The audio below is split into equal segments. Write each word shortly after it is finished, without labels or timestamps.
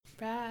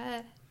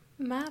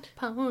My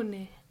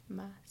pony,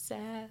 my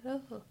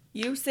saddle.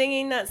 You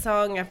singing that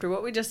song after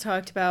what we just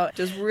talked about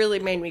just really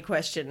made me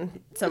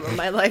question some of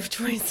my life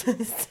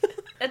choices.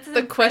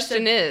 The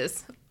question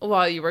is,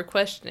 while you were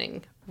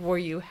questioning, were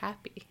you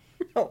happy?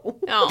 No.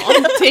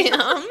 Oh,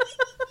 damn.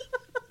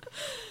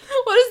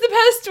 What has the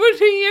past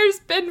 20 years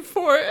been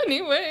for,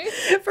 anyway?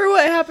 For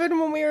what happened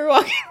when we were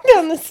walking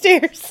down the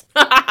stairs.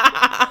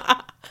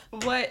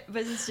 What?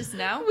 Was this just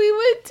now? We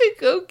went to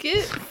go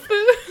get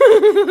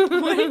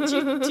food. What did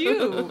you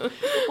do?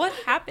 What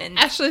happened?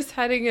 Ashley's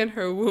hiding in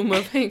her womb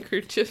of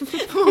handkerchief.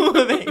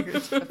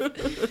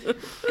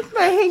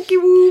 My hanky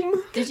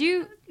womb. Did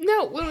you?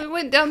 No, when we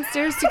went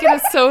downstairs to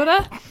get a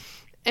soda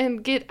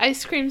and get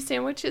ice cream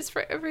sandwiches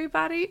for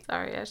everybody.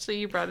 Sorry, Ashley,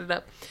 you brought it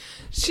up.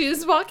 She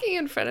was walking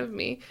in front of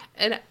me,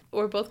 and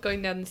we're both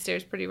going down the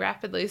stairs pretty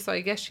rapidly, so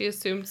I guess she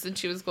assumed since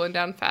she was going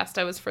down fast,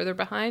 I was further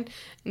behind,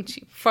 and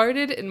she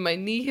farted, and my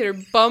knee hit her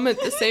bum at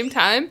the same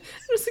time.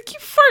 I was like, you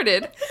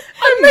farted.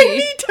 And my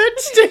knee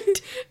touched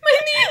it. My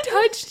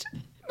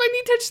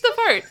knee touched the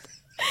fart.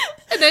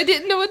 And I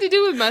didn't know what to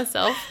do with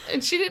myself,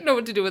 and she didn't know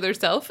what to do with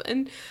herself,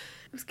 and It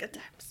was good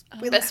times.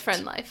 best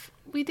friend life.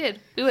 We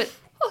did. We went,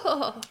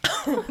 oh.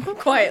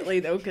 Quietly,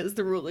 though, because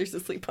the ruler's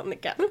asleep on the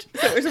couch.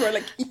 So it was more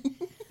like...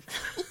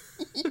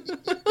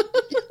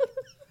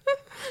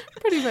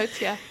 Pretty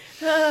much, yeah.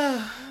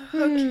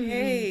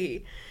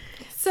 Okay.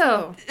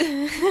 So,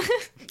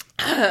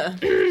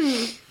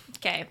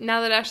 Okay.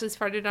 now that Ashley's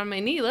farted on my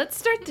knee, let's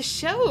start the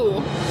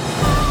show.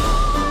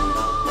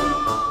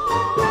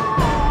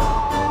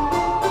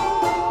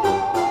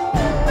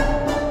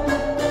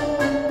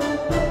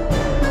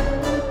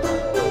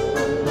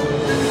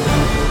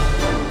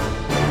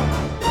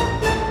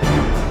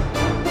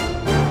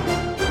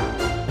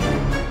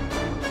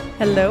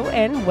 Hello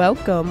and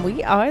welcome.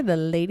 We are the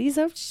Ladies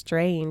of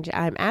Strange.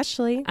 I'm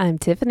Ashley. I'm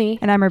Tiffany.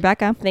 And I'm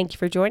Rebecca. Thank you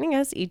for joining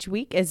us each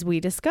week as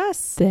we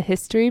discuss. The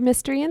history,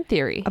 mystery, and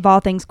theory. Of all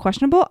things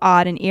questionable,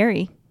 odd, and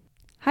eerie.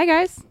 Hi,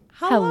 guys.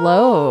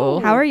 Hello.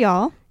 How are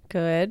y'all?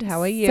 Good.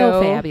 How are you?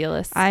 So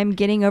fabulous. I'm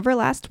getting over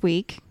last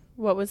week.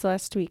 What was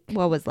last week?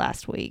 What was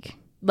last week?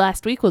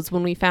 Last week was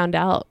when we found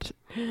out.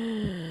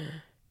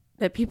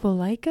 That people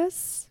like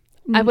us?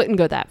 I wouldn't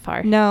go that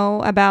far.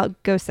 No,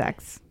 about ghost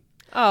sex.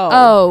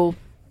 Oh.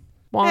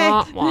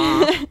 Wah,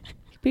 wah.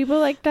 People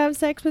like to have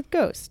sex with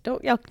ghosts.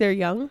 Don't yuck, they're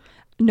young.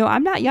 No,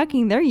 I'm not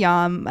yucking. They're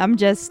yum. I'm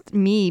just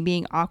me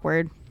being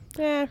awkward.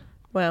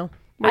 Well,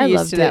 we're I used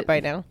loved to that it. by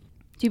now.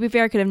 To be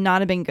fair, it could have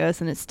not have been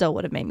ghosts and it still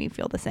would have made me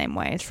feel the same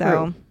way. True.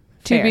 So,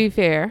 To be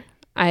fair,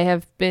 I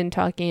have been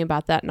talking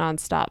about that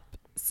nonstop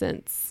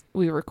since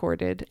we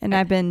recorded. and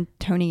I've been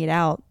toning it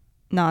out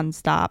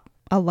nonstop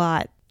a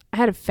lot. I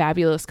had a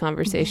fabulous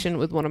conversation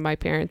with one of my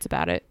parents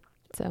about it.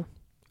 So,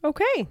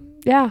 Okay.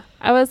 yeah.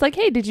 I was like,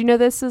 hey, did you know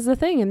this is a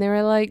thing? And they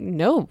were like,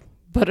 no,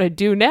 but I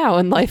do now.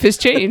 And life has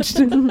changed.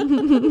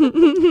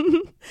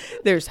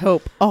 There's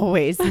hope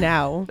always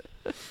now.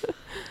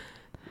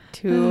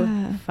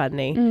 Too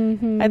funny.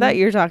 Mm-hmm. I thought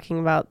you were talking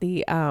about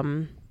the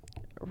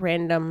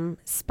random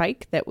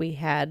spike that we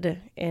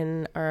had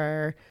in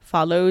our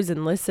follows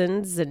and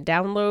listens and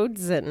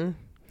downloads and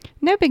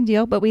No big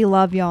deal, but we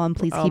love y'all and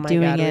please keep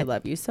doing we it.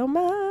 love you so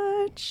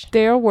much.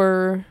 There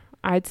were,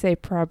 I'd say,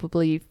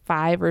 probably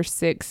 5 or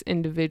 6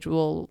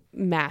 individual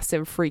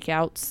massive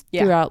freakouts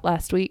throughout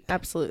last week.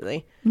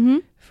 Absolutely. Mm-hmm.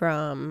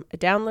 From a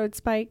download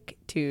spike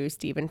to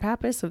Stephen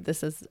Pappas of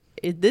This Is...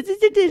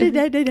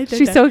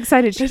 She's so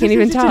excited she can't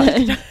even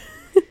talk.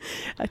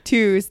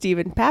 To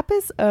Stephen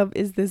Pappas of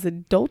Is This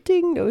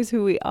Adulting? Knows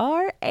Who We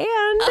Are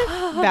and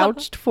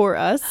vouched for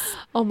us.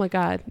 Oh my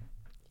God.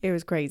 It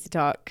was crazy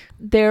talk.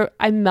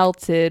 I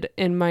melted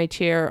in my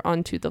chair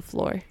onto the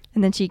floor.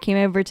 And then she came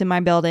over to my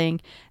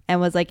building and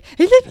was like,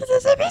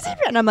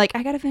 and I'm like,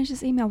 I got to finish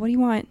this email. What do you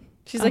want?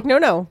 She's like, no.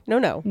 No.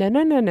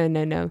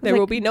 There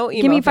will be no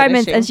email. Give me 5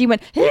 minutes. finishing. And she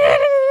went,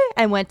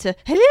 and went to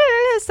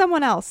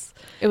someone else.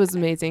 It was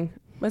amazing.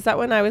 Was that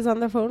when I was on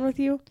the phone with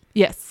you?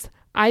 Yes.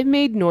 I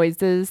made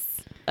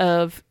noises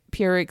of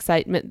pure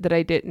excitement that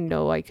I didn't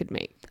know I could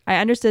make. I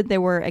understood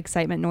there were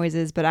excitement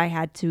noises, but I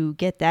had to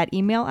get that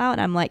email out.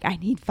 And I'm like, I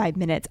need 5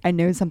 minutes. I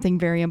know something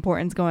very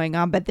important's going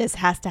on, but this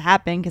has to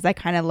happen because I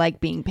kind of like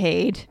being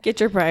paid. Get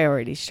your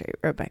priorities straight,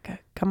 Rebecca.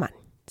 Come on.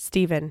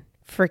 Stephen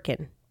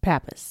frickin'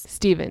 Pappas.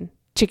 Stephen,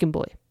 Chicken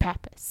Boy,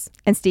 Pappas.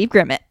 And Steve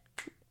Grimmett.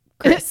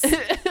 Chris.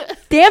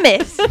 Damn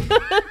it.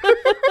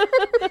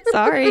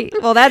 Sorry.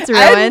 Well, that's And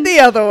ruined. the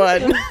other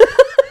one.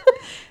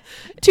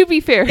 To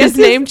be fair, his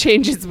name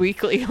changes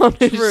weekly on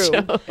his True.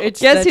 show. It's,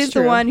 Guess that's who's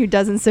true. the one who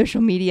doesn't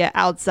social media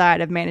outside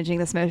of managing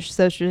the social?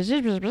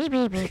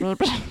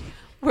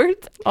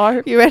 Words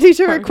are... You ready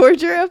to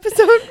record your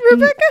episode,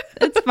 Rebecca?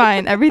 It's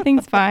fine.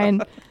 Everything's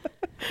fine.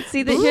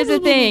 See, here's the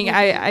thing.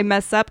 I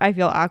mess up. I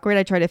feel awkward.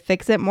 I try to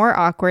fix it. More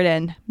awkward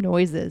and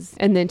noises.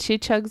 And then she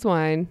chugs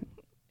wine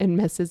and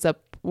messes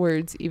up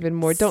words even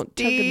more. Don't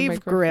chug in the Steve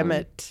microphone.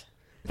 Grimmett.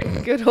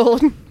 Good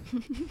old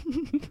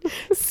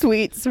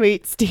sweet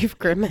Steve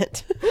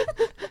Grimmett.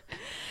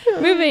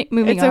 Moving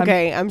It's on.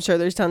 okay. I'm sure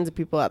there's tons of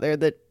people out there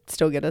that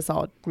still get us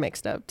all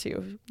mixed up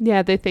too.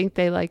 Yeah, they think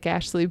they like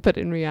Ashley, but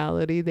in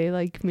reality, they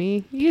like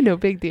me.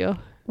 Big deal.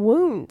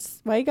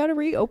 Wounds. Why you gotta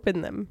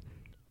reopen them?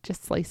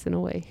 Just slicing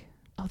away.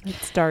 Oh,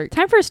 that's dark.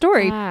 Time for a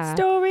story. Ah.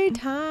 Story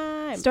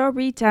time.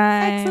 Story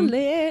time.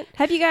 Excellent.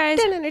 Have you guys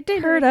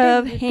heard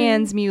of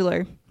Hans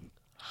Mueller?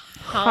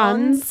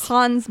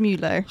 Hans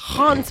Mueller.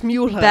 Hans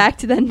Mueller. Back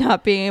to the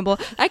not being able.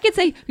 I could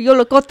say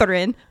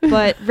Yolokotorin,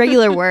 but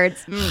regular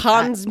words.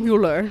 Hans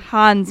Mueller.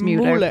 Hans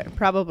Mueller.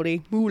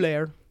 Probably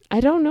Mueller. I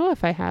don't know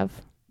if I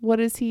have. What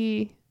is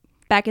he?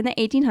 Back in the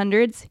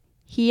 1800s,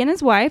 he and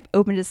his wife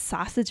opened a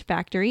sausage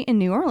factory in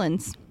New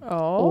Orleans.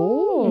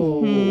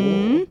 Oh.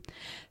 Mhm.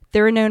 They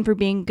were known for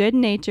being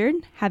good-natured,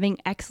 having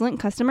excellent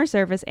customer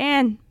service,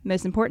 and,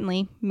 most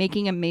importantly,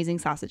 making amazing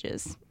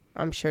sausages.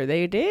 I'm sure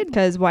they did.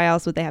 Because why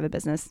else would they have a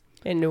business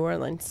In New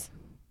Orleans.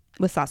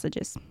 with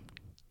sausages?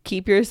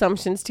 Keep your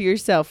assumptions to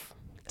yourself.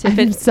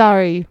 I'm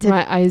sorry.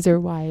 My eyes are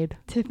wide.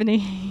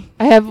 Tiffany.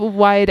 I have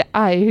wide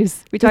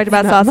eyes. We talked It's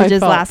about not my sausages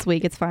fault. last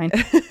week. It's fine.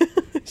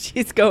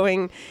 She's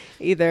going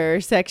either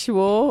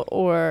sexual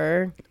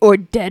or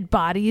dead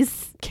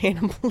bodies.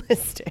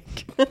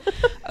 cannibalistic.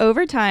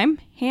 Over time,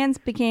 Hans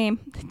became...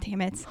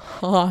 Damn it.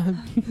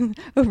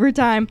 Over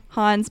time,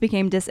 Hans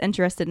became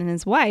disinterested in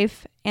his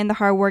wife, and the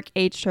hard work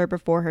aged her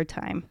before her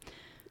time.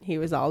 He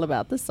was all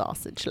about the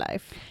sausage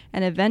life.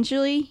 And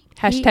eventually...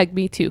 Hashtag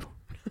me too.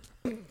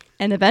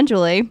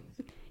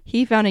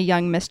 he found a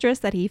young mistress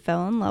that he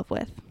fell in love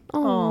with.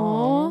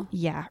 Aww.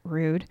 Yeah,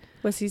 rude.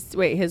 Was he?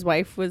 Wait, his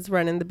wife was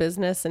running the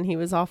business, and he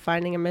was off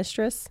finding a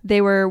mistress.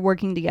 They were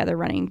working together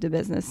running the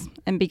business.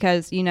 And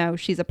because,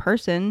 she's a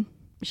person,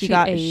 she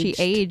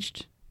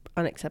aged.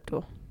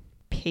 Unacceptable.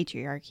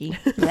 Patriarchy.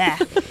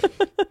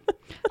 Blech.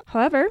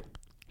 However,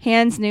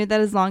 Hans knew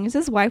that as long as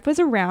his wife was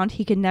around,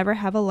 he could never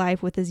have a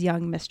life with his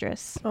young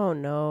mistress. Oh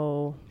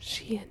no.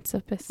 She ends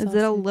up as sausage. Is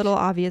it a little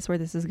obvious where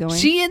this is going?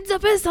 She ends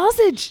up as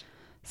sausage.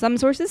 Some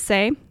sources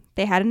say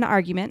they had an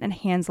argument and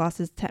Hans lost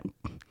his temper.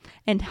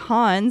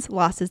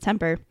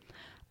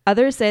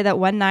 Others say that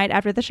one night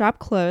after the shop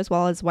closed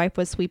while his wife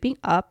was sweeping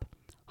up,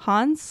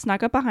 Hans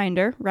snuck up behind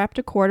her, wrapped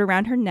a cord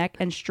around her neck,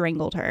 and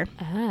strangled her.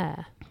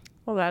 Ah.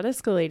 Well, that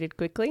escalated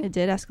quickly. It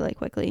did escalate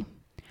quickly.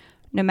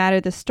 No matter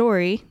the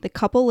story, the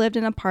couple lived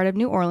in a part of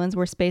New Orleans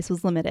where space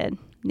was limited.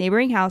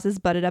 Neighboring houses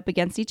butted up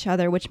against each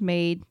other, which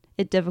made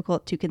it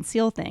difficult to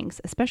conceal things,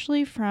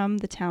 especially from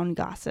the town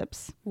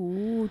gossips.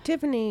 Ooh,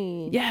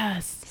 Tiffany.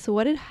 Yes. So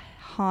what did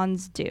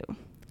Hans do?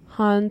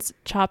 Hans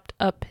chopped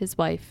up his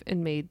wife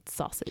and made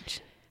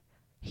sausage.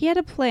 He had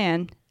a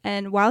plan,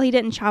 and while he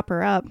didn't chop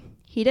her up,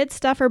 he did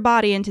stuff her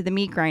body into the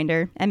meat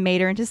grinder and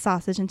made her into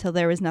sausage until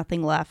there was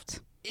nothing left.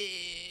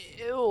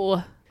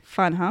 Ew.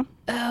 Fun, huh?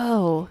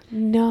 Oh,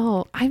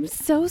 no. I'm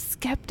so Did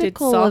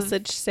skeptical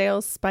sausage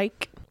sales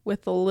spike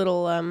with a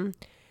little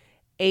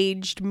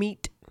aged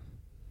meat?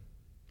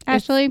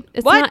 Ashley?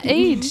 It's What? not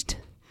aged.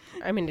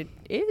 I mean, it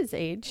is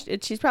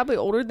aged. She's probably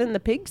older than the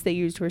pigs they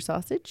used for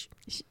sausage.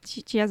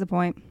 She has a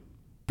point.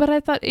 But I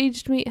thought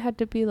aged meat had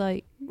to be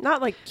like,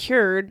 Not like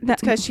cured. That-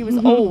 That's because she was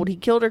old. He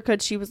killed her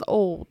because she was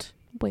old.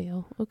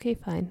 well, okay,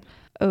 fine.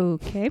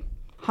 Okay.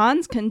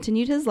 Hans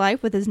continued his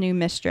life with his new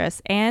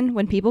mistress, and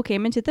when people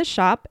came into the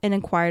shop and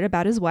inquired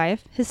about his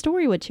wife, his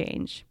story would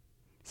change.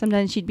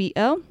 Sometimes she'd be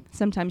ill,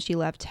 sometimes she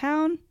left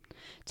town.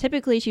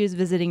 Typically, she was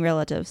visiting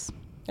relatives,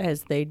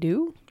 As they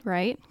do.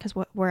 right? Because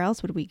where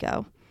else would we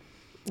go?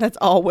 That's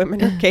all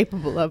women are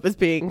capable of, is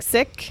being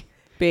sick,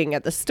 being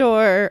at the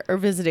store, or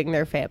visiting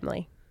their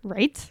family.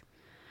 Right?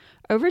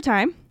 Over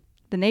time,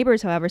 the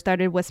neighbors, however,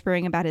 started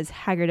whispering about his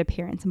haggard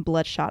appearance and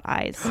bloodshot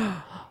eyes.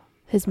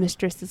 His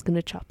mistress is going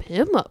to chop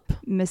him up.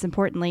 Most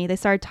importantly, they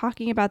started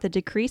talking about the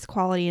decreased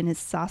quality in his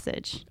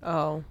sausage.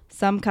 Oh.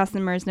 Some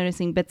customers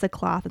noticing bits of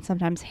cloth and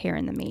sometimes hair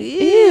in the meat.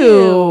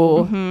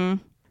 Ew. hmm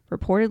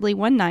Reportedly,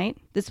 one night,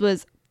 this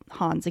was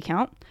Hans'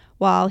 account,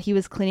 while he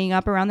was cleaning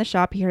up around the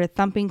shop, he heard a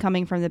thumping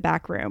coming from the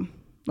back room,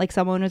 like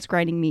someone was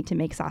grinding meat to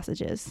make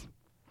sausages.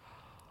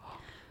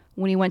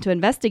 When he went to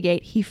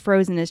investigate, he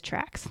froze in his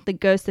tracks. The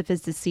ghost of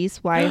his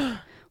deceased wife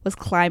was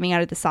climbing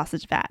out of the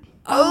sausage vat.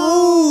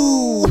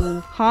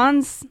 Oh!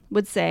 Hans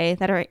would say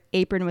that her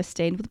apron was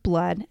stained with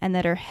blood and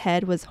that her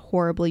head was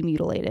horribly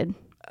mutilated.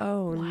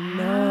 Oh,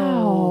 no.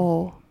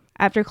 Oh.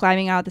 After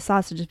climbing out of the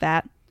sausage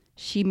vat,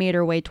 she made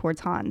her way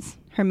towards Hans,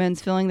 her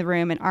moans filling the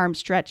room and arms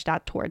stretched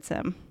out towards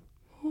him.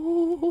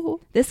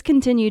 This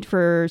continued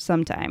for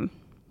some time,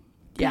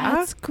 Yeah?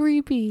 That's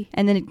creepy.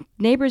 and the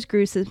neighbors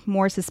grew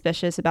more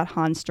suspicious about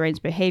Hans'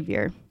 strange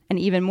behavior and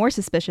even more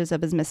suspicious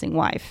of his missing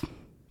wife.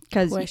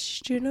 Because,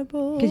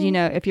 Questionable.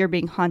 if you're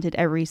being haunted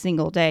every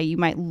single day, you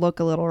might look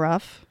a little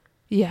rough.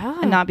 Yeah.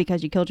 And not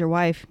because you killed your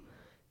wife,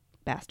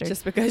 bastard.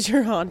 Just because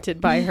you're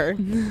haunted by her.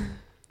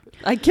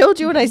 I killed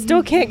you and I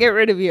still can't get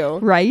rid of you.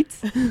 right?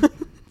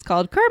 It's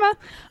called karma.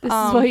 This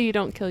is why you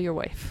don't kill your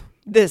wife.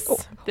 This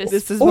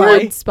This is or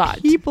why.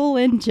 spot. People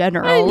in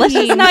general. I Let's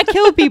just mean- not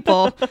kill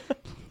people.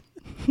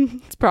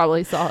 It's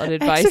probably solid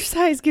advice.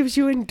 Exercise gives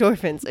you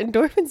endorphins.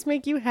 Endorphins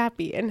make you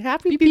happy. And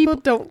happy people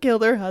don't kill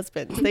their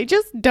husbands. They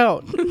just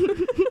don't.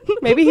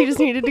 Maybe he just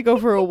needed to go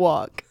for a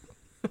walk.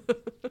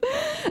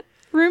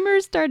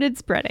 Rumors started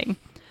spreading.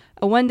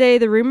 One day,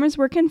 the rumors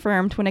were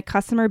confirmed when a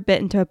customer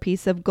bit into a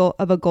piece of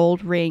a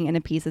gold ring and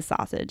a piece of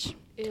sausage.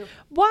 Ew.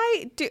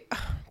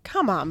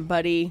 Come on,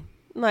 buddy.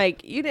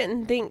 Like, you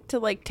didn't think to,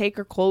 like, take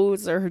her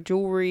clothes or her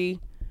jewelry.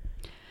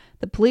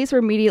 The police were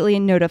immediately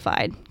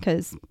notified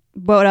because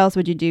what else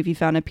would you do if you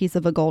found a piece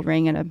of a gold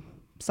ring and a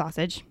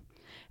sausage?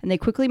 And they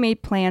quickly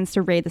made plans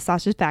to raid the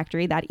sausage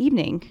factory that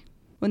evening.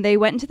 When they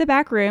went into the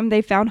back room,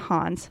 they found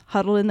Hans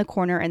huddled in the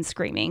corner and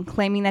screaming,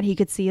 claiming that he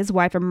could see his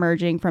wife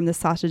emerging from the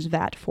sausage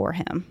vat for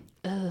him.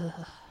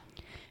 Ugh.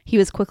 He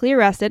was quickly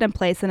arrested and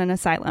placed in an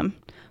asylum,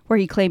 where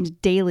he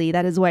claimed daily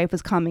that his wife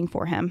was coming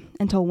for him,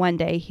 until one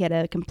day he had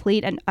a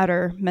complete and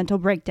utter mental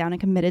breakdown and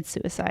committed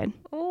suicide.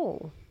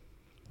 Oh.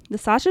 The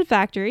sausage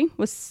factory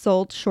was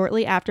sold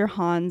shortly after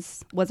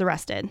Hans was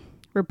arrested.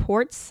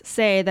 Reports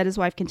say that his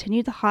wife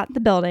continued to haunt the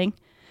building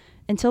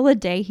until the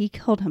day he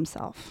killed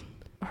himself.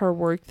 Her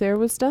work there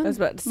was done. I was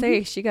about to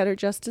say, she got her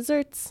just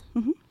desserts.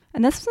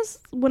 And this is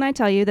when I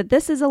tell you that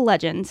this is a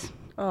legend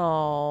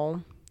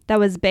Oh. that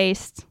was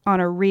based on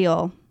a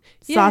real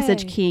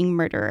Sausage Yay. King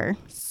murderer.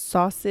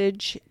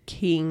 Sausage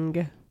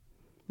King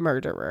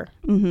murderer.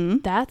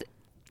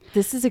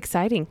 This is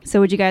exciting. So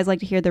would you guys like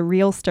to hear the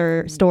real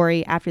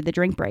story after the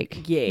drink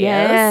break?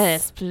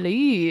 Yes.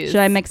 please. Should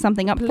I mix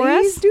something up for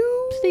Please us?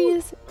 do.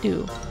 Please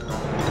do.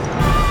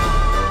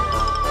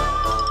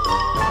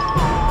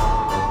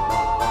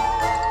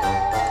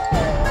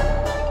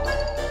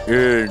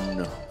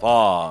 In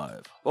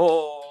 5,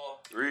 4,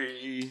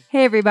 3,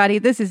 Hey everybody,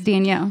 this is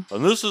Danielle,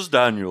 and this is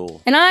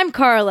Daniel. And I'm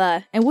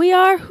Carla, and we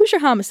are Hoosier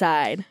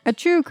Homicide. a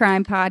true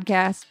crime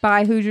podcast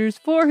by Hoosiers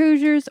for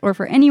Hoosiers, or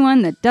for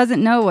anyone that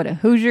doesn't know what a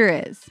Hoosier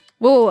is.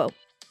 Whoa.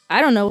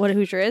 I don't know what a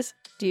Hoosier is.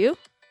 Do you?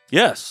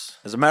 Yes,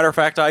 as a matter of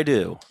fact, I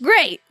do.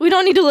 Great. We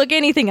don't need to look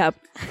anything up.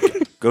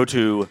 Go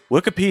to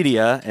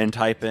Wikipedia and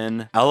type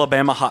in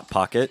Alabama Hot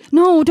Pocket,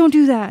 No, don't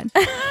do that.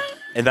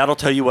 and that'll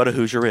tell you what a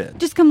Hoosier is.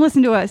 Just come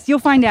listen to us. You'll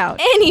find out.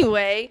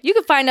 Anyway, you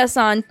can find us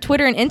on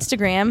Twitter and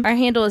Instagram. Our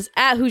handle is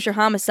 @Hoosier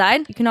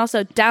Homicide. You can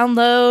also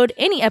download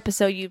any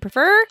episode you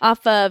prefer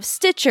off of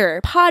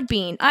Stitcher,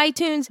 Podbean,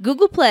 iTunes,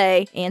 Google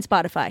Play, and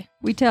Spotify.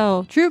 We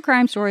tell true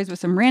crime stories with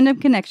some random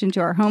connection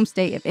to our home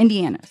state of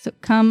Indiana. So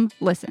come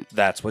listen.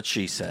 That's what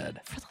she said.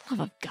 For the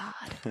love of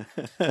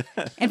God.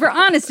 And for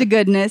honest to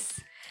goodness,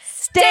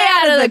 Stay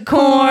out of the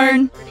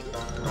corn.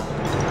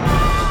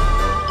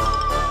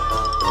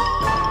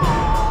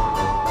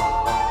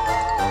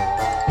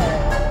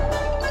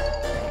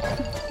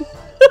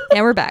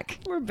 And we're back.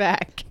 We're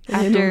back.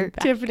 After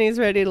Tiffany's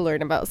ready to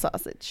learn about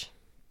sausage.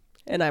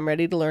 And I'm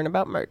ready to learn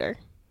about murder.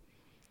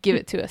 Give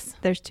it to us.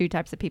 there's two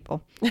types of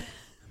people.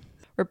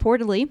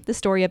 Reportedly, the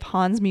story of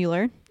Hans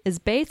Mueller is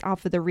based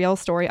off of the real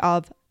story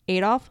of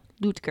Adolf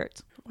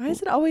Lutgert. Why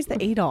is it always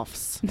the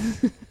Adolfs?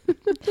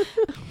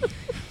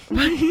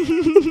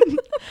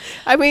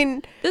 I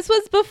mean, This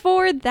was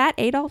before that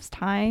Adolf's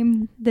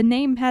time. The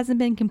name hasn't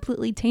been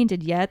completely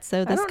tainted yet,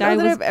 so I this don't guy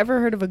know that was... I've ever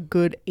heard of a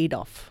good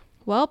Adolf.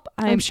 Well,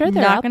 I'm sure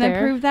they're not out going to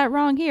there. prove that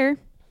wrong here.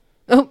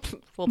 Oh,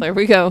 well, there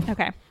we go.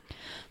 Okay.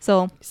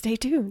 So Stay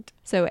tuned.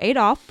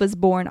 Adolf was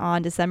born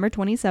on December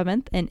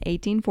 27th in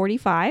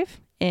 1845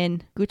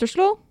 in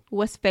Gütersloh,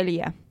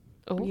 Westphalia.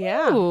 Oh,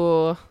 Yeah.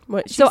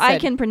 What she So I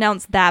said. can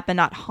pronounce that, but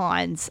not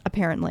Hans,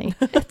 apparently.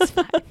 It's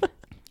fine.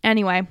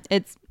 Anyway,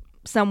 it's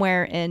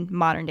somewhere in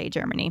modern day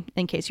Germany,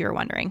 in case you were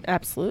wondering.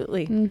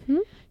 Absolutely. Mm-hmm.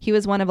 He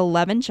was one of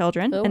 11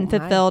 children Oh, and my.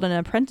 fulfilled an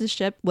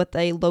apprenticeship with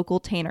a local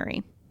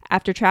tannery.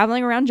 After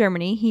traveling around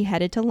Germany, he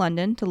headed to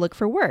London to look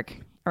for work.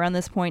 Around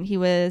this point, he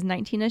was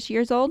 19-ish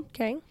years old.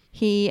 Okay.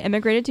 He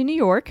immigrated to New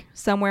York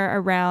somewhere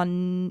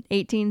around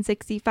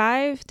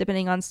 1865,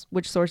 depending on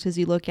which sources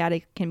you look at.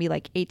 It can be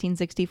like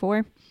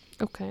 1864.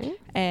 Okay.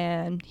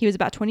 And he was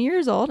about 20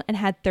 years old and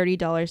had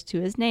 $30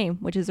 to his name,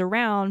 which is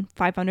around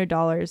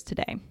 $500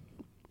 today.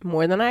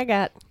 More than I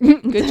got.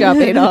 Good job,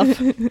 Adolf.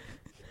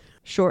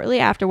 Shortly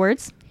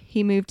afterwards,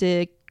 he moved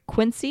to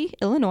Quincy,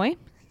 Illinois,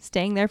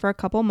 staying there for a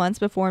couple months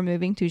before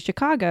moving to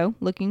Chicago,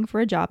 looking for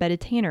a job at a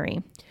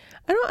tannery.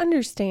 I don't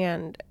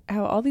understand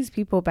how all these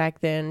people back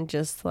then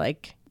just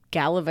like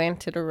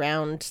gallivanted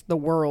around the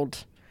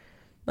world.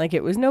 Like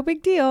it was no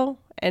big deal.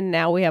 And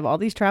now we have all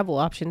these travel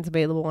options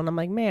available. And I'm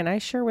like, man, I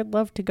sure would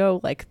love to go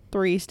like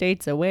 3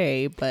 states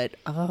away. But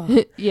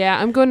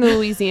Yeah, I'm going to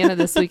Louisiana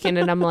this weekend,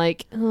 and I'm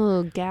like,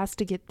 oh, gas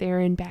to get there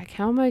and back.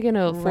 How am I going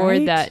to afford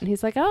Right? that? And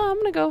he's like, oh, I'm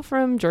going to go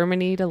from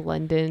Germany to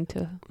London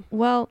to...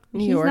 Well,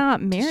 New he's York not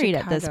to married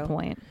at this Chicago.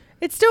 point.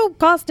 it still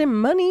cost him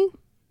money.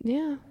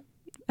 Yeah.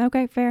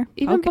 Okay, fair.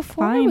 Even Okay,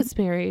 before I fine. was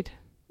married.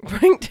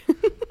 Right?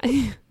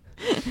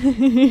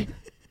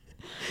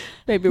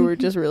 Maybe we're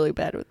just really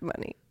bad with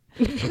money.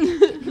 Don't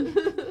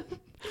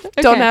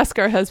Okay. ask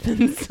our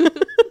husbands.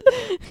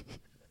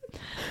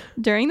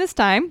 During this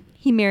time,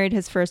 he married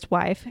his first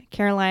wife,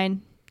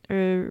 Caroline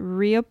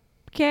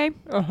Riopke.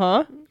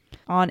 Uh-huh.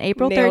 On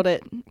April Nailed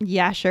it.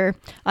 Yeah, sure.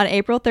 On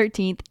April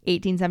 13th,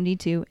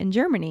 1872 in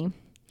Germany.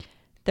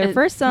 Their And-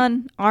 first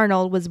son,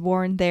 Arnold, was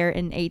born there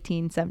in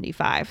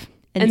 1875.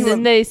 And he-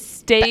 then they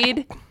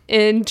stayed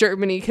in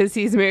Germany because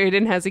he's married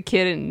and has a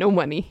kid and no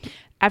money.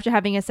 after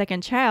having a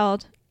second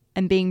child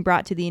and being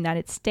brought to the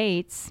United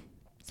States,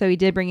 so he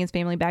did bring his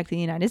family back to the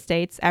United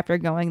States after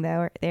going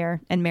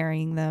there and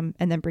marrying them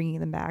and then bringing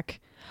them back.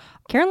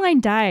 Caroline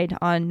died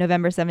on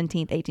November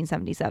 17th,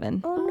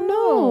 1877. Oh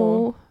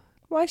no.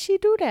 Why'd she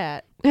do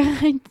that?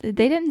 They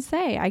didn't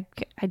say. I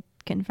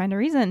couldn't find a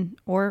reason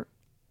or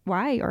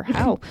why or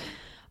how.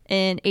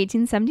 In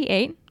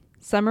 1878,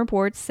 some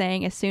reports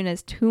saying as soon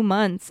as 2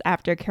 months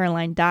after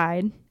Caroline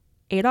died,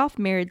 Adolf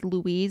married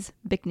Louise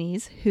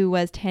Bickness, who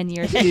was 10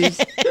 years whose...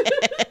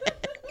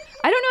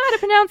 I don't know how to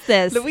pronounce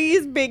this.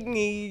 Louise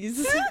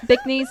Bickness.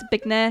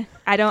 Bickness.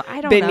 I don't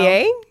know.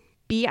 Beignet?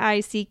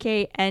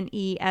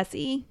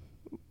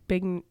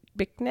 Bicknesse.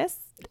 Bickness?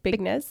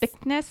 Bickness?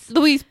 Bickness.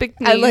 Louise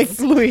Bickness. I like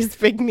Louise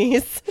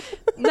Bickness.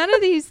 None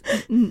of these,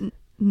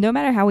 no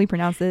matter how we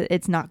pronounce it,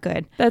 it's not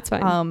good. That's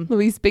fine.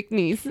 Louise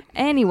Bickness.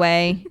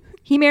 Anyway,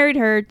 he married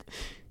her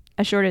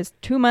as short as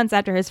 2 months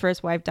after his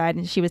first wife died,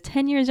 and she was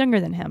 10 years younger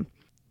than him.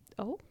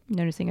 Oh.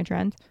 Noticing a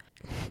trend.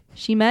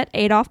 She met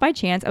Adolf by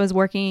chance. I was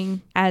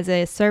working as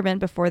a servant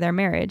before their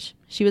marriage.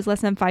 She was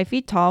less than 5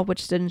 feet tall,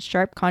 which stood in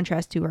sharp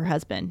contrast to her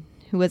husband,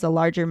 who was a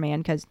larger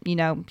man because, you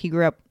know, he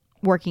grew up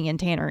working in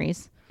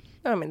tanneries.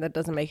 I mean, that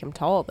doesn't make him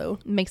tall, though.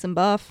 Makes him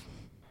buff.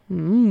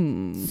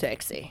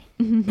 Sexy.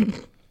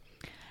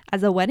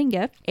 As a wedding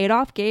gift,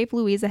 Adolf gave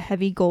Louise a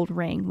heavy gold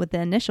ring with the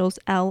initials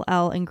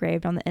LL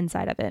engraved on the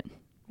inside of it.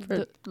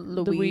 For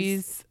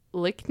Louise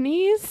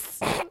Lickneys?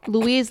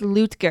 Louise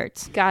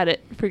Lutgert. Got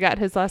it. Forgot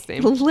his last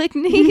name.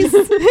 Lickneys.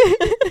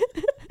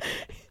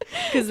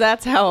 Because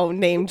that's how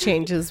name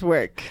changes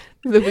work.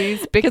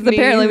 Louise Bickness. Because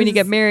apparently when you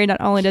get married,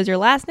 not only does your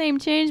last name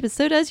change, but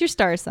so does your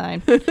star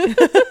sign.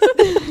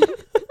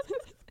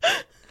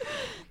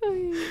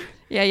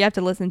 Yeah, you have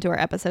to listen to our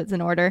episodes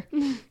in order.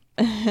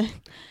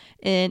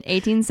 In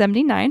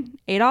 1879,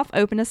 Adolf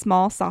opened a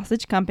small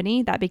sausage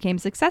company that became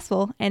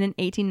successful, and in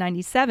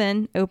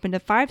 1897 opened a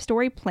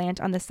 5-story plant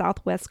on the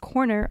southwest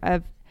corner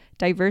of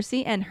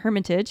Diversey and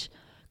Hermitage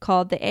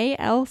called the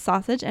A.L.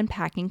 Sausage and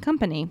Packing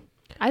Company.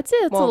 I'd say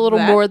it's a Well, little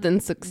that- more than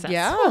successful.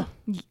 Yeah.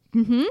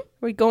 Mm-hmm.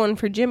 We going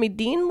for Jimmy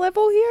Dean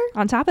level here?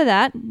 On top of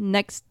that,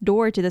 next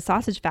door to the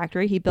sausage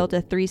factory, he built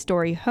a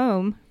 3-story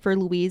home for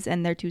Louise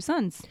and their 2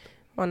 sons.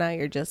 Well, now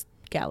you're just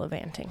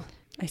gallivanting.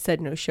 I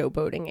said no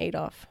showboating,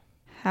 Adolf.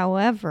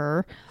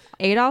 However,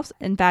 Adolf's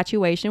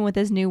infatuation with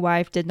his new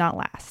wife did not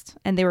last,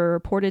 and they were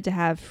reported to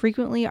have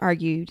frequently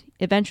argued.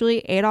 Eventually,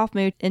 Adolf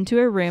moved into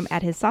a room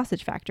at his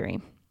sausage factory.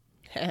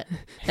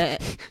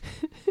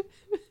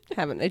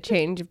 Having a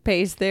change of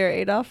pace there,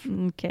 Adolf.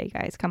 Okay,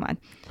 guys, come on.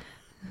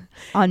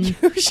 On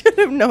You should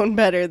have known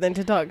better than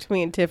to talk to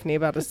me and Tiffany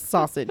about a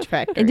sausage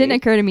factory. it didn't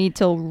occur to me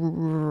till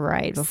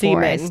right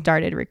before I Semen.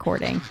 started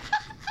recording.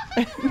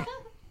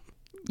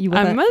 You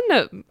I'm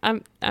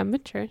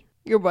mature.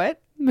 You're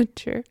what?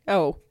 Mature.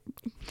 Oh.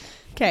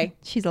 Okay.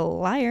 She's a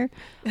liar.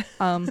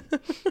 On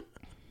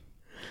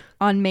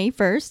May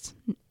 1st,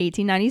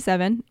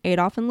 1897,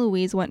 Adolf and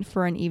Louise went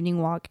for an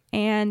evening walk,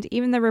 and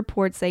even the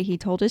reports say he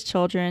told his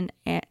children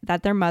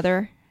that their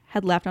mother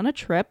had left on a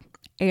trip.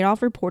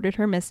 Adolf reported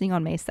her missing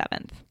on May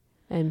 7th.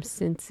 I'm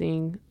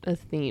sensing a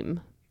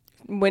theme.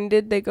 When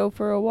did they go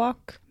for a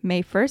walk?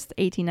 May 1st,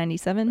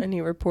 1897. And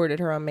he reported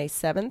her on May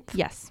 7th?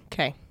 Yes.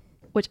 Okay.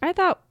 Which I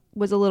thought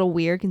was a little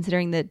weird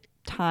considering the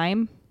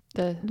time.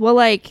 The Well,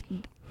 like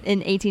in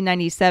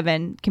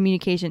 1897,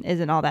 communication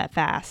isn't all that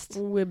fast.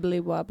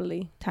 Wibbly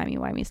wobbly.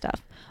 Timey-wimey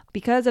stuff.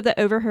 Because of the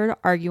overheard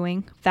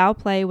arguing, foul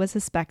play was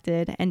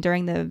suspected, and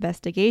during the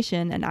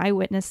investigation, an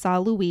eyewitness saw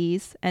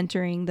Louise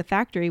entering the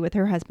factory with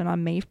her husband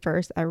on May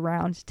 1st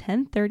around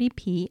 10:30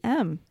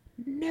 p.m.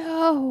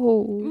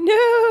 no.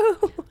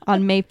 No.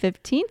 On May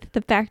 15th,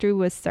 the factory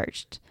was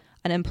searched.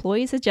 An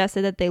employee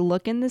suggested that they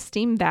look in the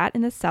steam vat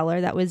in the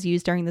cellar that was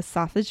used during the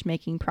sausage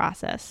making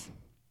process.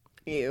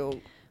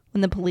 Ew.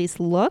 When the police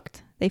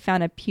looked, they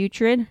found a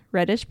putrid,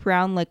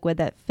 reddish-brown liquid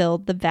that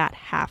filled the vat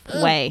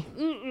halfway.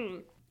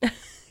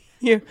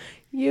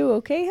 You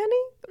okay,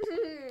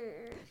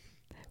 honey?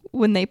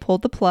 When they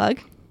pulled the plug,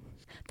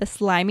 the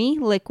slimy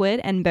liquid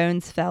and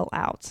bones fell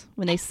out.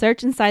 When they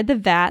searched inside the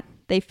vat,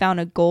 they found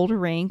a gold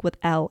ring with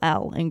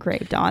LL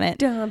engraved on it.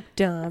 Dum,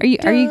 dum, Are you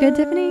good,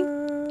 Tiffany?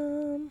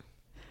 dum.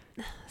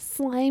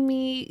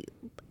 Slimy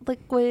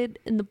liquid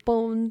in the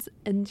bones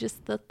and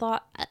just the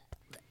thought.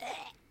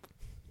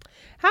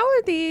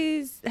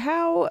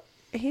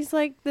 He's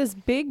like this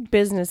big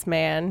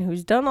businessman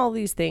who's done all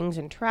these things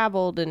and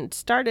traveled and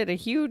started a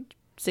huge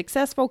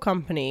successful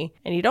company,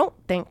 and you don't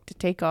think to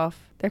take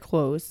off their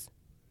clothes.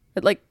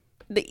 But like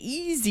the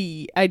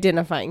easy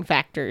identifying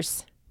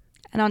factors.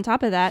 And on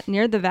top of that,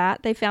 near the vat,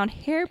 they found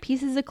hair,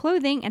 pieces of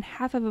clothing, and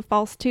half of a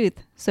false tooth.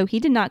 So he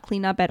did not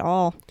clean up at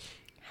all.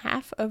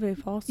 Half of a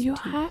false You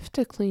tooth. have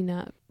to clean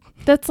up.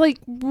 That's like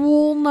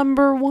rule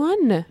number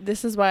 1.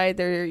 This is why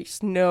there's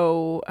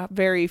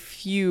very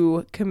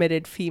few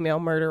committed female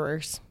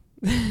murderers.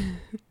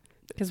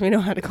 Because we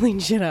know how to clean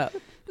shit up.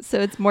 So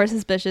it's more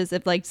suspicious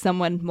if like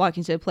someone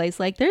walking to a place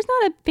like there's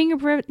not a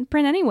fingerprint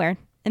anywhere.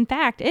 In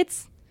fact,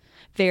 it's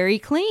very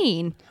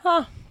clean.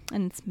 Huh.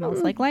 And it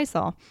smells like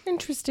Lysol.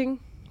 Interesting.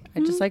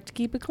 I just like to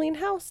keep a clean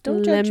house.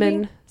 Don't judge me.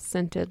 Lemon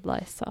scented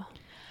Lysol.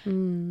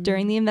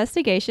 During the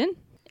investigation,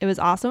 it was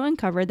also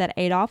uncovered that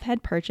Adolf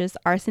had purchased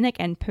arsenic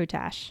and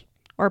potash.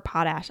 Or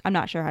potash. I'm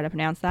not sure how to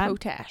pronounce that.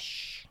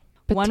 Potash.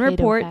 One Potato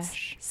report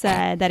hash.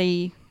 said that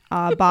he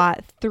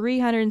bought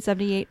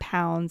 378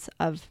 pounds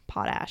of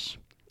potash.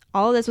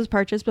 All of this was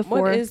purchased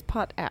before. What is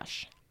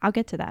potash? I'll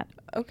get to that.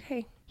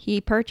 Okay. He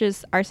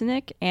purchased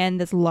arsenic and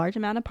this large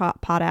amount of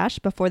potash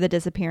before the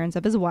disappearance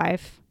of his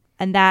wife,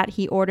 and that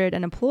he ordered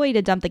an employee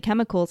to dump the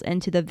chemicals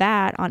into the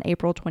vat on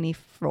April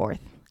 24th.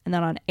 And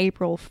then on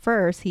April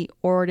 1st, he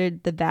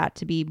ordered the vat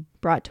to be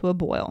brought to a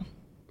boil.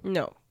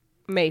 No.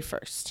 May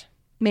 1st.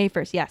 May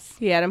 1st, yes.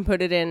 He had him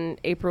put it in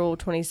April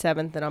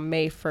 27th, and on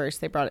May 1st,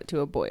 they brought it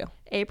to a boil.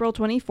 April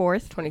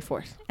 24th,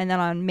 24th. and then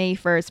on May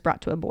 1st,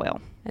 brought to a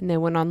boil. And they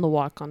went on the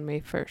walk on May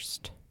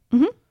 1st.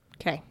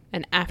 Okay.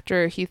 And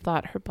after he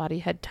thought her body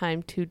had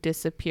time to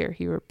disappear,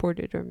 he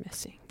reported her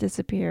missing.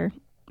 Disappear,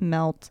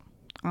 melt,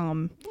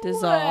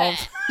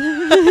 Dissolve.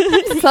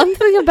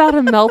 Something about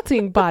a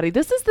melting body.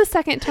 This is the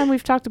second time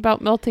we've talked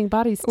about melting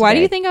bodies today. Why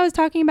do you think I was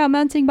talking about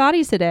melting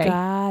bodies today?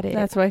 Got it.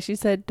 That's why she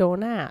said,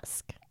 don't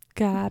ask.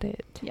 Got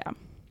it. Yeah.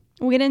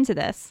 We'll get into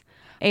this.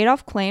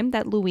 Adolf claimed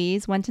that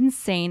Louise went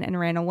insane and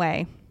ran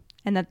away,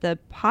 and that the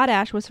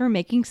potash was for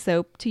making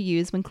soap to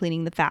use when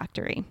cleaning the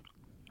factory.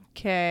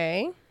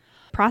 Okay.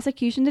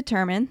 Prosecution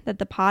determined that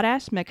the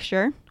potash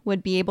mixture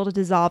would be able to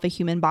dissolve a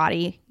human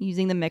body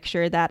using the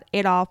mixture that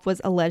Adolf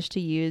was alleged to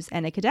use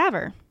in a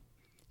cadaver.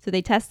 So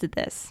they tested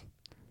this.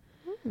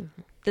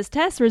 This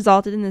test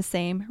resulted in the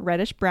same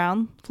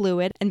reddish-brown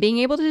fluid and being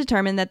able to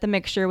determine that the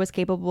mixture was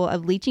capable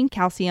of leaching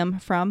calcium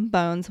from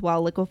bones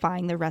while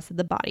liquefying the rest of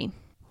the body.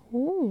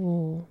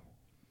 Ooh.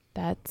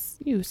 That's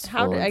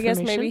useful. I guess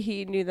maybe information.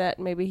 he knew that.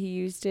 Maybe he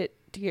used it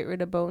to get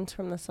rid of bones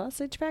from the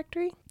sausage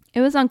factory. It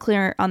was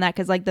unclear on that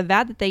because like the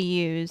vat that they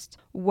used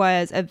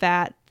was a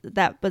vat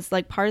that was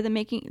like part of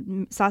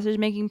the sausage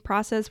making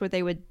process where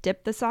they would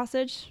dip the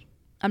sausage.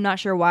 I'm not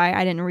sure why.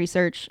 I didn't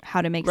research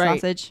how to make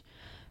sausage,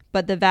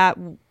 but the vat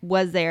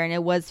was there and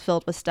it was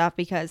filled with stuff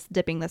because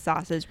dipping the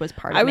sausage was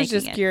part of I was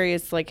making just it.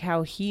 curious, like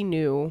how he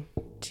knew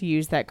to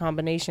use that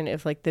combination.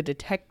 If like the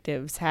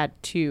detectives had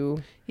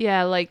to,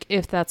 Yeah, like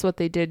if that's what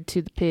they did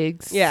to the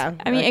pigs. yeah.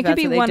 I mean, like it could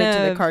that's be what they one did to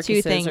the of two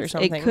carcasses things. or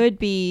something. It could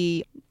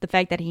be the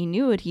fact that he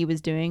knew what he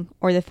was doing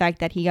or the fact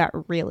that he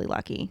got really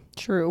lucky.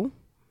 True,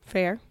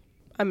 fair.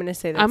 I'm gonna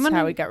say that's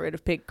how he got rid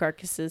of pig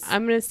carcasses.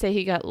 I'm going to say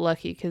he got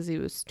lucky because he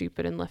was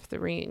stupid and left the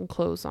ring and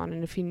clothes on.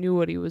 And if he knew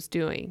what he was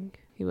doing,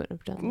 he wouldn't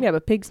have done that. Yeah,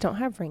 but pigs don't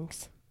have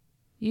rings.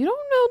 You don't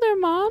know their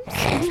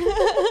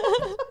moms.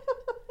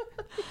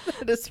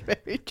 That is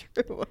very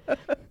true.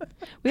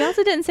 We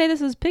also didn't say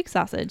this was pig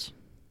sausage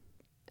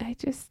I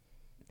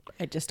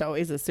just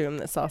always assume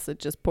that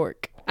sausage is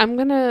pork. I'm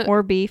going to,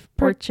 or beef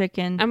or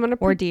chicken I'm going to,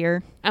 or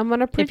deer. I'm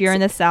going to, If you're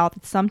in the South,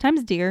 it's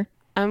sometimes deer.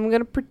 I'm going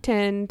to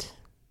pretend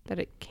that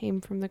it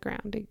came from the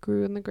ground. It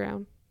grew in the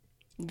ground.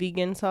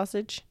 Vegan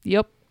sausage.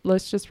 Yep.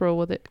 Let's just roll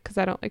with it because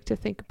I don't like to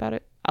think about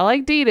it. I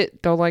like to eat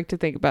it. Don't like to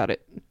think about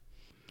it.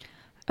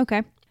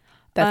 Okay.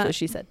 That's what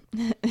she said.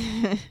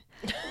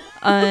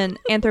 An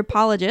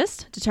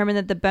anthropologist determined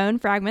that the bone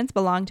fragments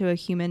belonged to a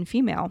human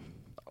female.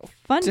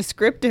 Fun.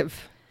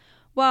 Descriptive.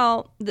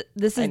 Well,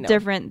 this I is know.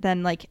 different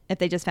than like if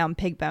they just found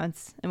pig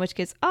bones, in which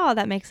case, oh,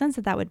 that makes sense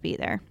that would be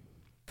there.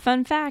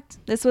 Fun fact,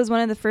 this was one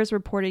of the first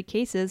reported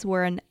cases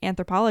where an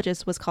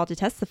anthropologist was called to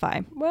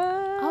testify. What?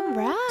 All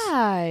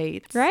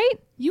right. Right?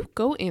 You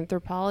go,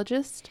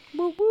 anthropologist.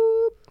 Whoop,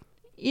 whoop.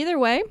 Either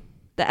way,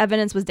 the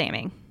evidence was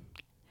damning.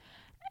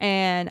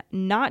 And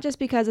not just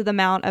because of the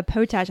amount of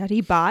potash that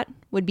he bought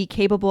would be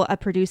capable of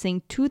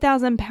producing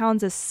 2,000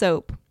 pounds of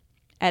soap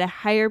at a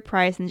higher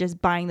price than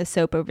just buying the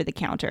soap over the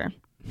counter.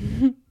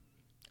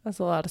 That's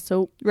a lot of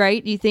soap.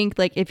 Right? You think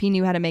like if he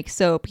knew how to make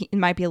soap, it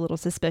might be a little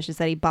suspicious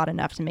that he bought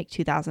enough to make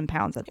 2,000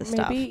 pounds of the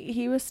stuff. Maybe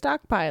he was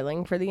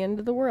stockpiling for the end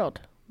of the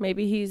world.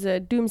 Maybe he's a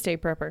doomsday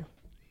prepper.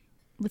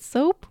 With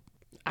soap?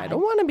 I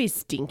don't want to be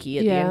stinky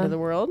at the end Yeah. of the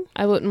world.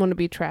 I wouldn't want to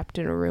be trapped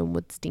in a room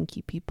with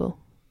stinky people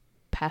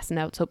passing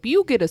out soap.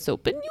 You get a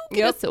soap and you get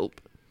Yep. a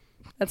soap.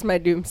 That's my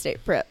doomsday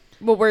prep.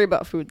 We'll worry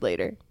about food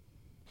later.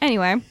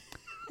 Anyway,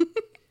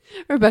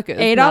 Rebecca is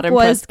Adolf not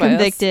was impressed by us.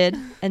 convicted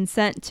and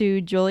sent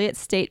to Joliet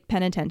State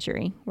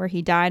Penitentiary, where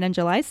he died on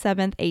July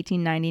 7th,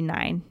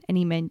 1899, and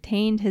he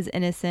maintained his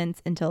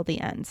innocence until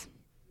the end.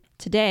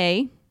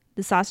 Today,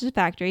 the sausage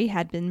factory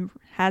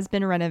has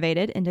been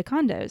renovated into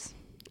condos.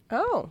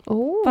 Oh,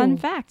 Oh, Fun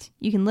fact,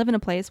 you can live in a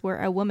place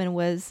where a woman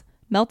was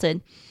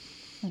melted.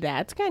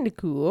 that's kind of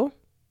cool.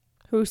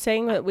 Who's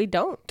saying that we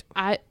don't?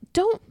 I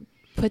don't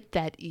put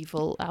that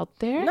evil out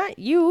there. Not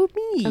you,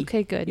 me.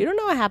 Okay, good. You don't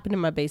know what happened in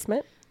my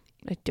basement.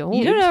 I don't.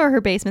 You don't know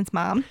her basement's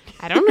mom.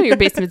 I don't know your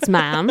basement's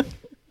mom.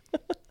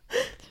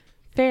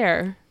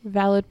 Fair.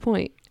 Valid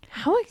point.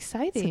 How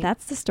exciting. So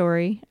that's the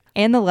story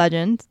and the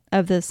legend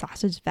of the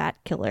sausage vat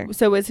killer.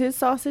 So was his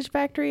sausage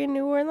factory in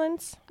New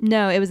Orleans?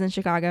 No, it was in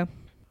Chicago.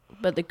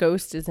 But the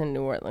ghost is in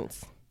New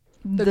Orleans.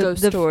 The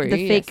ghost story,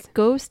 The fake yes.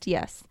 ghost,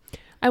 yes.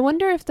 I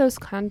wonder if those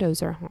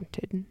condos are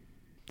haunted.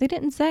 They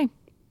didn't say.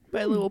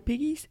 By little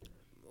piggies?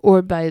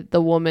 Or by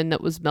the woman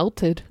that was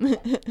melted.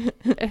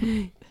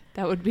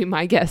 That would be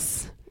my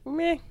guess.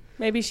 Meh.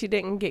 Maybe she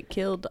didn't get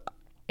killed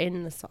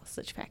in the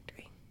sausage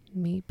factory.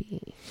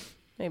 Maybe.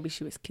 Maybe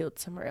she was killed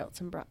somewhere else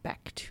and brought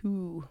back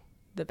to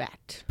the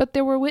vat. But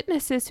there were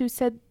witnesses who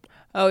said,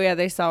 Oh, yeah,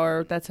 they saw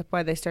her. That's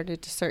why they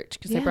started to search,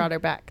 because Yeah. they brought her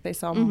back. They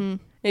saw Mm-hmm.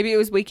 Maybe it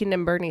was Weekend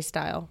and Bernie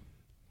style.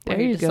 Where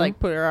There he you just go. like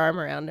put her arm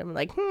around him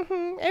like,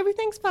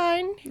 everything's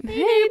fine. "Hey,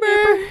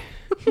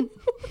 neighbor."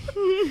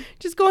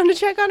 Just going to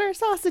check on our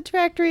sausage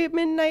factory at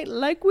midnight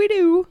like we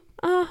do.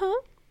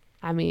 Uh-huh.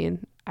 I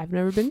mean, I've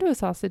never been to a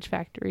sausage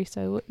factory,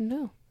 so I wouldn't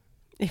know.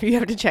 If you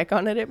have to check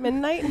on it at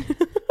midnight.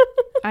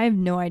 I have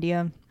no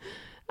idea.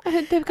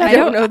 They've got I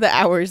don't know the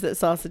hours that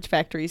sausage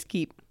factories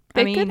keep.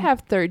 They I mean- could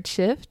have third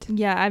shift.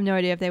 Yeah, I have no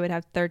idea if they would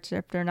have third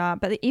shift or not.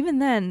 But even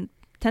then,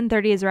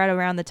 10:30 is right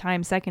around the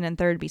time second and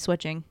third be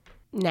switching.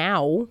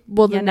 Now.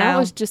 Well, Yeah, then that now.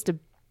 was just a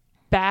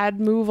bad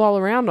move all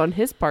around on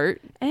his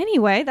part.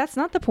 Anyway, that's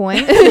not the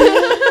point.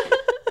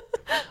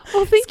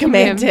 Well, thank you,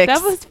 ma'am. Semantics.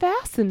 That was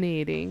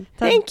fascinating.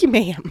 Thank you,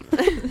 ma'am.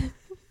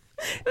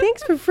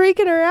 Thanks for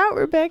freaking her out,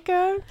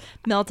 Rebecca.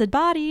 Melted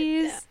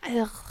bodies.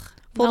 Ugh.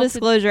 Full Melted-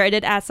 disclosure, I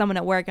did ask someone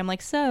at work. I'm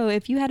like, so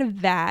if you had a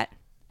vat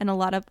and a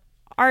lot of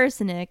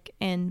arsenic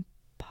and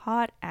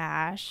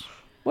potash,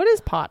 What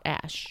is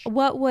potash?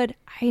 what would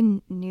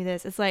knew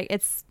this? It's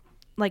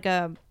like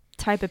a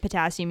type of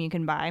potassium you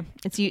can buy.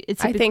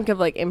 It's I think of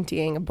like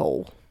emptying a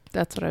bowl.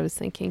 That's what I was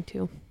thinking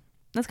too.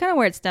 that's kind of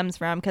where it stems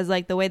from, because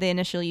like the way they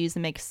initially used to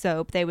make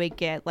soap, they would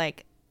get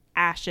like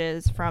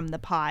ashes from the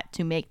pot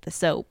to make the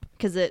soap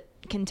because it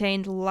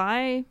contained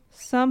lye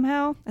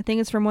somehow. I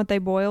think it's from what they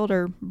boiled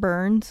or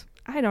burned.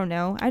 I don't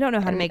know how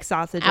to make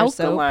sausage or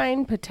soap.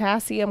 Alkaline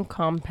potassium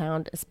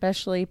compound,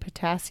 especially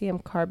potassium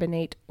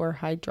carbonate or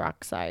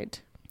hydroxide.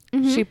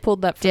 She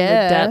pulled that from Duh.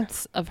 the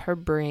depths of her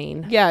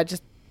brain, Yeah,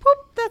 just whoop,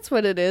 that's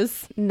what it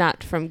is.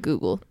 not from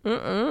Google.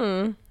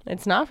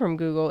 It's not from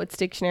Google. It's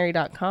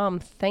dictionary.com.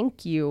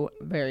 Thank you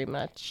very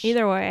much.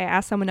 Either way, I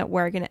asked someone at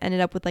work and it ended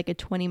up with like a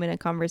 20-minute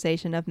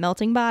conversation of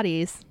melting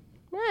bodies.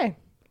 Hey,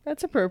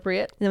 that's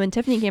appropriate. And then when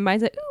Tiffany came by, I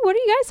said, "Ooh, what are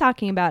you guys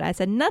talking about?" I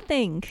said,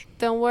 "Nothing."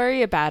 Don't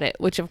worry about it.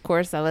 Which, of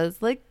course, I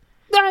was like,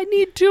 I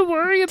need to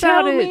worry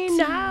about Tell it. me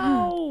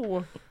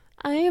now.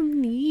 I am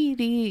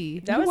needy.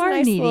 That You was a are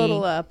nice needy.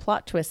 little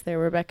plot twist there,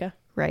 Rebecca.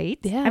 Right?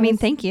 Yeah, I mean, it was-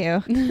 thank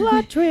you.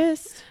 Plot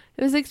twist.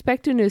 I was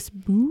expecting a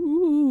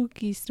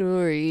spooky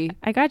story.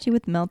 I got you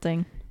with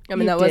melting. I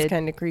mean, You that was did.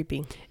 kind of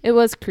creepy. It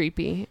was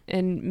creepy,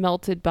 and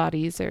melted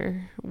bodies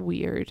are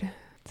weird.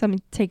 So I'm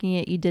taking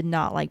it you did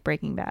not like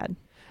Breaking Bad.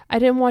 I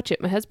didn't watch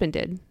it. My husband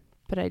did,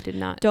 but I did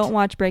not. Don't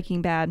watch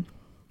Breaking Bad.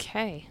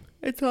 Okay.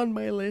 It's on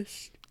my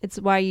list. It's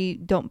why you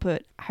don't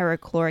put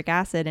hydrochloric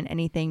acid in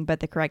anything but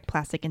the correct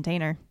plastic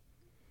container.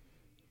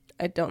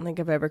 I don't think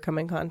I've ever come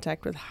in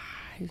contact with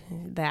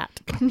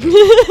that.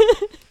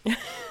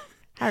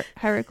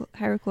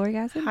 Hydrochloric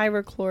acid?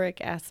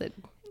 Hydrochloric acid.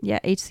 Yeah,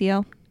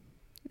 HCl.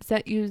 Is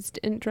that used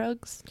in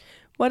drugs?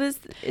 What is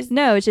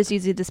No, it's just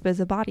used to dispose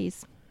of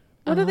bodies.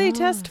 what do they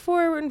test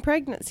for in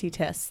pregnancy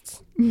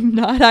tests?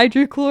 Not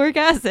hydrochloric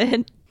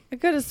acid. I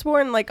could have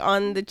sworn like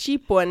on the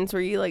cheap ones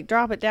where you like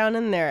drop it down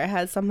in there, it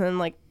has something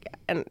like,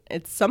 and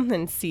it's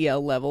something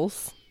CL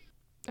levels.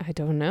 I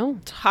don't know.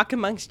 Talk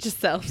amongst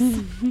yourselves.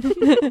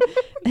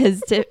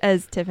 As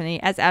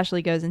Tiffany, as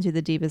Ashley goes into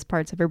the deepest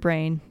parts of her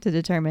brain to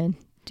determine,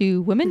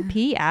 do women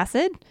pee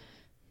acid?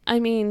 I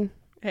mean,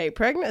 Hey,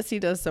 pregnancy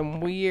does some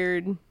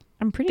weird.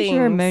 I'm pretty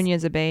sure Things. ammonia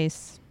is a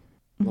base.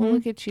 well,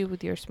 look at you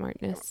with your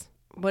smartness.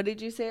 What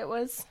did you say it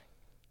was?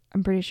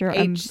 I'm pretty sure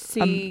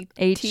HCT?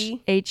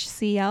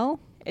 HCl.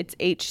 It's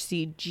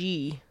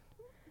HCG.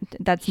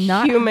 That's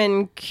not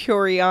Human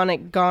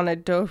chorionic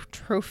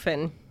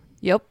gonadotrophin.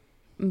 Yep.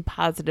 I'm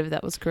positive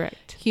that was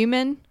correct.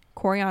 human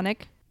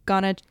chorionic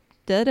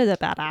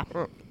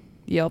gonadotrophin.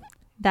 Yep.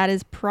 That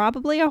is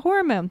probably a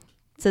hormone.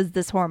 Says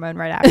this hormone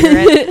right after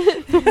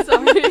it.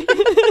 Sorry.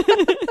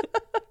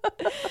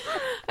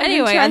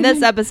 Anyway, on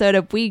this episode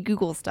of We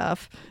Google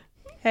Stuff,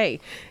 Hey,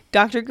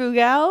 Dr.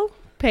 Google,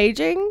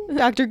 paging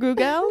Dr.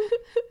 Google.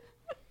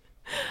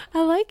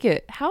 I like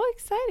it. How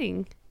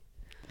exciting.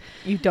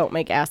 You don't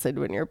make acid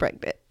when you're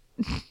pregnant.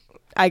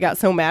 I got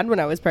so mad when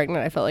I was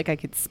pregnant, I felt like I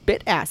could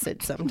spit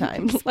acid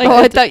sometimes.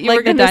 I thought you were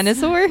the gonna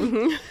dinosaur.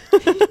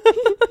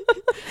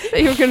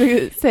 You were going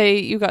to say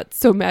you got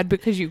so mad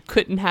because you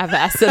couldn't have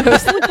acid. I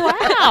was like,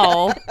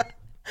 wow.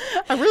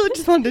 I really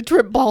just wanted to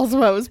trip balls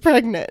when I was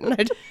pregnant.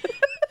 And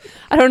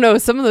I don't know.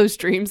 Some of those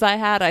dreams I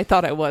had, I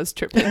thought I was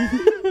tripping.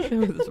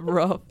 It was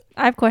rough.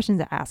 I have questions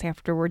to ask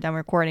after we're done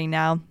recording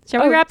now.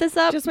 Shall we Oh, wrap this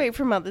up? just wait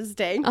for Mother's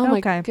Day. Oh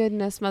Okay. my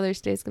goodness.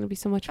 Mother's Day is going to be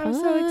so much fun. I'm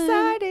so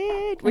excited.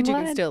 excited. Which you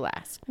can glad. still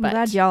ask. I'm But,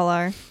 glad y'all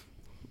are.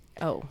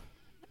 oh,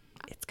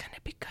 it's going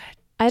to be good.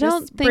 I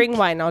don't Just think bring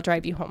wine. I'll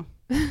drive you home.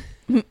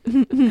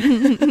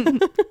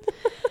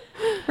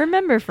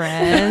 Remember,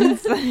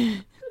 friends.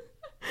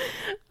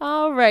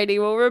 Alrighty,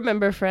 well,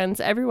 remember, friends,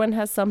 everyone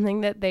has something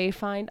that they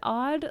find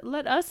odd.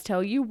 Let us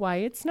tell you why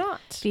it's not.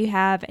 If you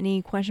have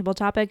any questionable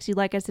topics you'd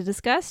like us to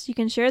discuss, you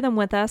can share them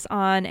with us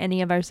on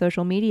any of our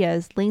social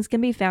medias. Links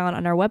can be found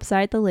on our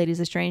website,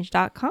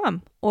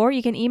 theladiesestrange.com, or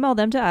you can email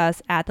them to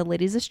us at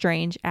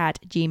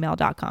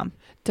theladiesestrange@gmail.com.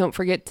 Don't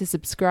forget to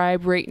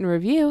subscribe, rate, and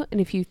review. And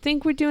if you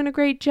think we're doing a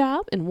great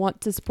job and want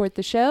to support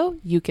the show,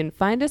 you can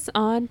find us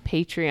on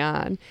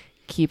Patreon.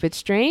 Keep it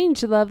strange,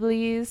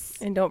 lovelies.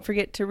 And don't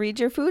forget to read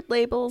your food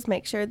labels.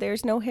 Make sure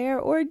there's no hair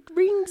or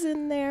rings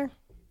in there.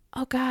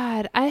 Oh,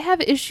 God. I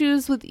have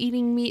issues with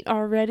eating meat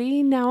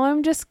already. Now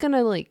I'm just going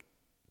to,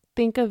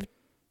 think of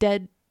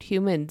dead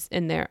humans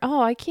in there.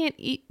 Oh, I can't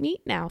eat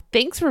meat now.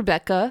 Thanks,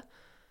 Rebecca.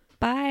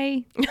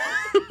 Bye.